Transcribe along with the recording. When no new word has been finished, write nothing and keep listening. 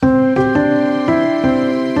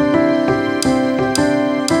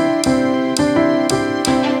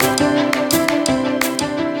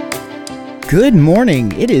Good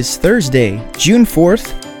morning. It is Thursday, June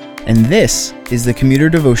 4th, and this is the Commuter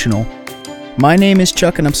Devotional. My name is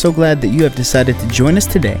Chuck, and I'm so glad that you have decided to join us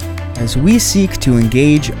today as we seek to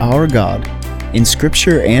engage our God in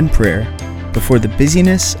Scripture and prayer before the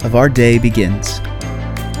busyness of our day begins.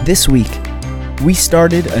 This week, we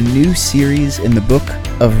started a new series in the book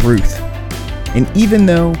of Ruth, and even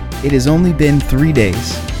though it has only been 3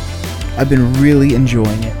 days, I've been really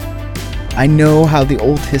enjoying it. I know how the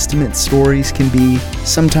Old Testament stories can be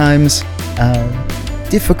sometimes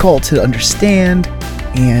difficult to understand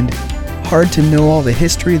and hard to know all the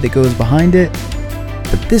history that goes behind it,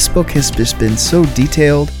 but this book has just been so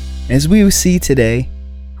detailed. As we will see today,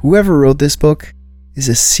 whoever wrote this book is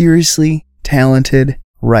a seriously talented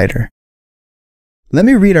writer. Let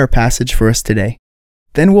me read our passage for us today,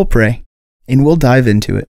 then we'll pray, and we'll dive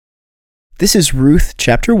into it. This is Ruth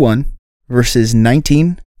chapter 1, verses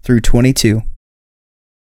 19 through 22.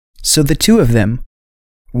 So the two of them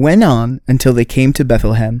went on until they came to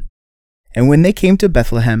Bethlehem. And when they came to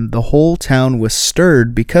Bethlehem, the whole town was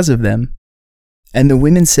stirred because of them. And the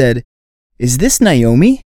women said, "Is this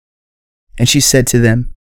Naomi?" And she said to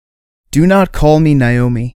them, "Do not call me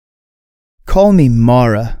Naomi. Call me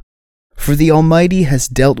Mara, for the Almighty has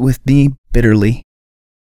dealt with me bitterly.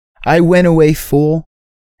 I went away full,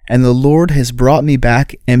 and the Lord has brought me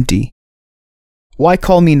back empty. Why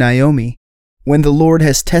call me Naomi, when the Lord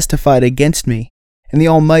has testified against me, and the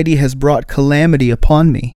Almighty has brought calamity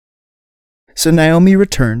upon me?" So Naomi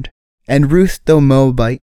returned, and Ruth the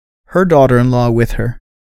Moabite, her daughter-in-law, with her,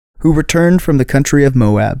 who returned from the country of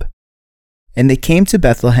Moab. And they came to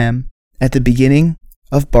Bethlehem at the beginning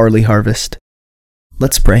of barley harvest.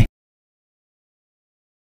 Let's pray.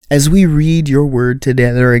 As we read your word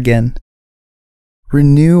together again,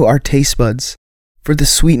 renew our taste buds for the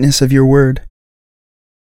sweetness of your word.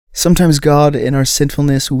 Sometimes, God, in our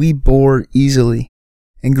sinfulness, we bore easily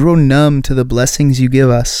and grow numb to the blessings you give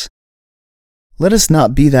us. Let us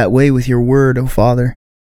not be that way with your word, O Father.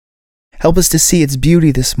 Help us to see its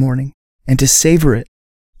beauty this morning and to savor it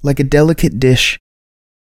like a delicate dish.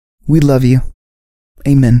 We love you.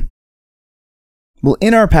 Amen. Well,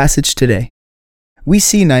 in our passage today, we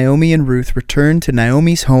see Naomi and Ruth return to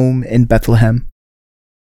Naomi's home in Bethlehem.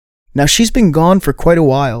 Now, she's been gone for quite a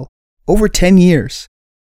while, over 10 years.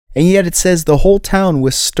 And yet it says the whole town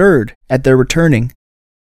was stirred at their returning.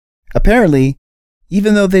 Apparently,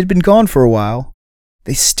 even though they'd been gone for a while,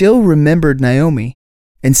 they still remembered Naomi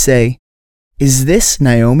and say, "Is this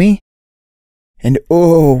Naomi?" And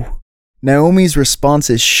Naomi's response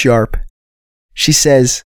is sharp. She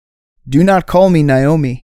says, "Do not call me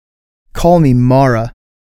Naomi. Call me Mara,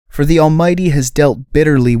 for the Almighty has dealt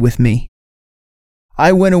bitterly with me.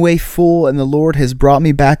 I went away full, and the Lord has brought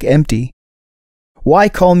me back empty. Why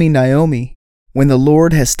call me Naomi, when the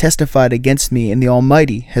Lord has testified against me and the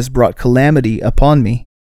Almighty has brought calamity upon me?"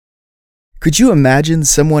 Could you imagine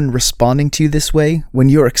someone responding to you this way when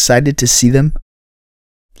you're excited to see them?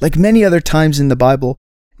 Like many other times in the Bible,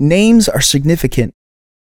 names are significant.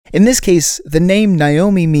 In this case, the name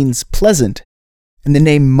Naomi means pleasant, and the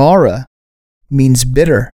name Mara means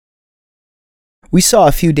bitter. We saw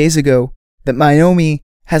a few days ago that Naomi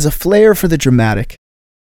has a flair for the dramatic,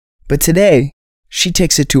 but today, she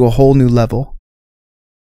takes it to a whole new level.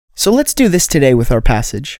 So let's do this today with our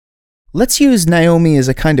passage. Let's use Naomi as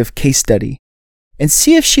a kind of case study and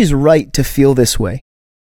see if she's right to feel this way,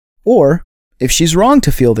 or if she's wrong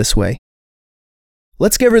to feel this way.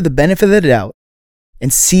 Let's give her the benefit of the doubt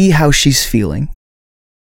and see how she's feeling.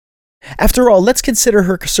 After all, let's consider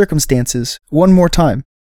her circumstances one more time.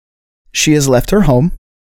 She has left her home.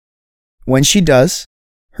 When she does,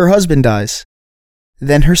 her husband dies.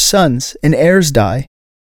 Then her sons and heirs die.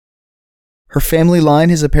 Her family line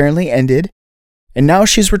has apparently ended, and now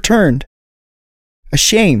she's returned,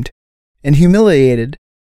 ashamed and humiliated,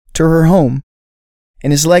 to her home,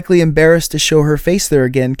 and is likely embarrassed to show her face there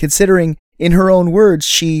again, considering, in her own words,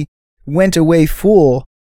 she went away full,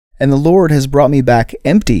 and the Lord has brought me back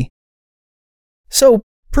empty. So,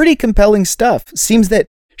 pretty compelling stuff. Seems that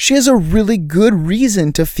she has a really good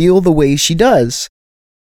reason to feel the way she does.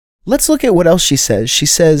 Let's look at what else she says. She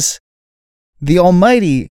says, "The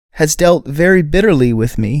Almighty has dealt very bitterly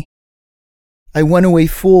with me. I went away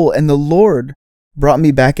full, and the Lord brought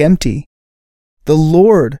me back empty. The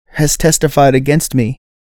Lord has testified against me,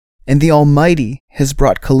 and the Almighty has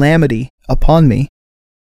brought calamity upon me."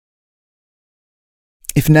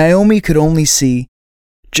 If Naomi could only see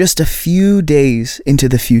just a few days into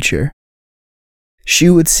the future, she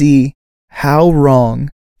would see how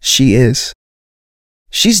wrong she is.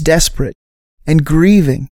 She's desperate and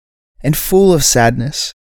grieving and full of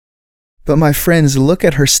sadness. But my friends, look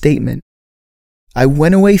at her statement. I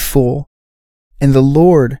went away full, and the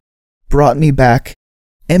Lord brought me back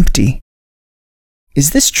empty.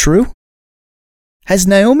 Is this true? Has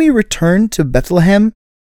Naomi returned to Bethlehem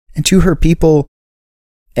and to her people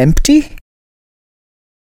empty?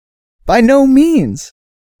 By no means.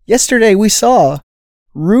 Yesterday we saw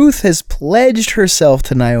Ruth has pledged herself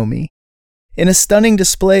to Naomi. In a stunning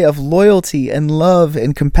display of loyalty and love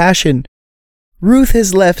and compassion, Ruth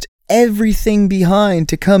has left everything behind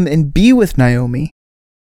to come and be with Naomi.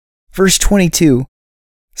 Verse 22,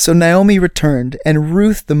 So Naomi returned, and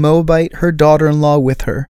Ruth the Moabite, her daughter-in-law, with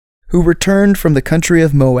her, who returned from the country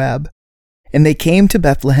of Moab. And they came to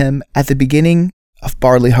Bethlehem at the beginning of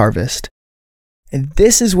barley harvest. And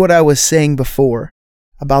this is what I was saying before,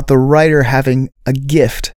 about the writer having a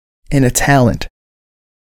gift and a talent.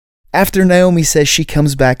 After Naomi says she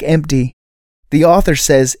comes back empty, the author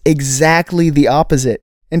says exactly the opposite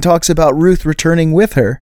and talks about Ruth returning with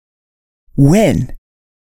her. When?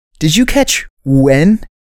 Did you catch when?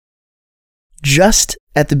 Just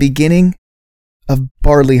at the beginning of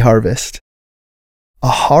barley harvest. A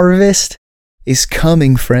harvest is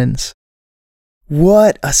coming, friends.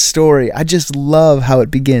 What a story. I just love how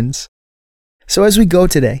it begins. So as we go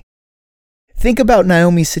today, think about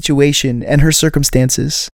Naomi's situation and her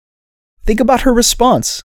circumstances. Think about her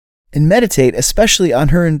response and meditate especially on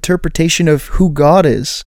her interpretation of who God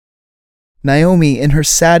is. Naomi, in her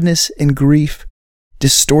sadness and grief,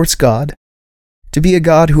 distorts God to be a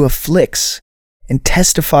God who afflicts and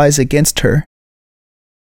testifies against her.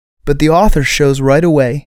 But the author shows right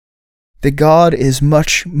away that God is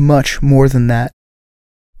much, much more than that.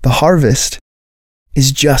 The harvest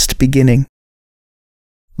is just beginning.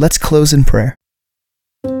 Let's close in prayer.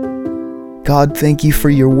 God, thank you for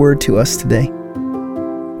your word to us today.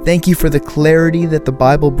 Thank you for the clarity that the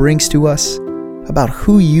Bible brings to us about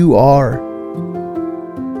who you are.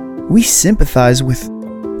 We sympathize with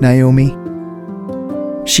Naomi.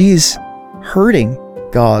 She is hurting,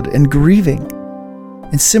 God, and grieving.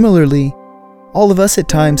 And similarly, all of us at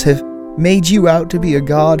times have made you out to be a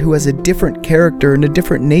God who has a different character and a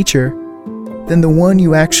different nature than the one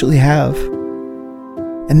you actually have.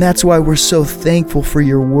 And that's why we're so thankful for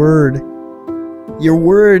your word. Your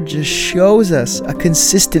word just shows us a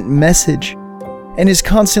consistent message and is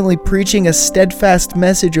constantly preaching a steadfast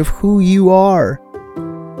message of who you are.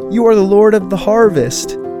 You are the Lord of the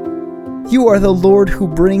harvest. You are the Lord who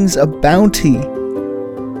brings a bounty.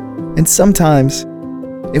 And sometimes,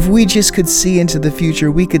 if we just could see into the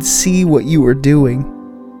future, we could see what you are doing.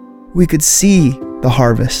 We could see the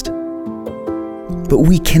harvest. But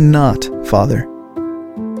we cannot, Father.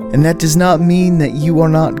 And that does not mean that you are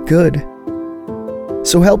not good.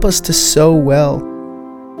 So help us to sow well.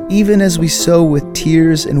 Even as we sow with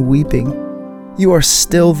tears and weeping, you are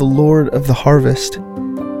still the Lord of the harvest.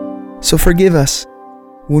 So forgive us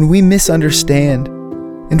when we misunderstand,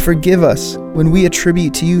 and forgive us when we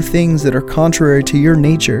attribute to you things that are contrary to your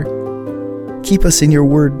nature. Keep us in your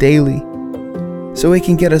word daily, so it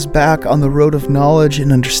can get us back on the road of knowledge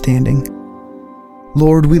and understanding.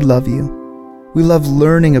 Lord, we love you. We love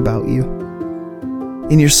learning about you.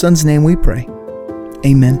 In your Son's name we pray.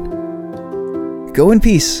 Amen. Go in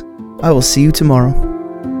peace. I will see you tomorrow.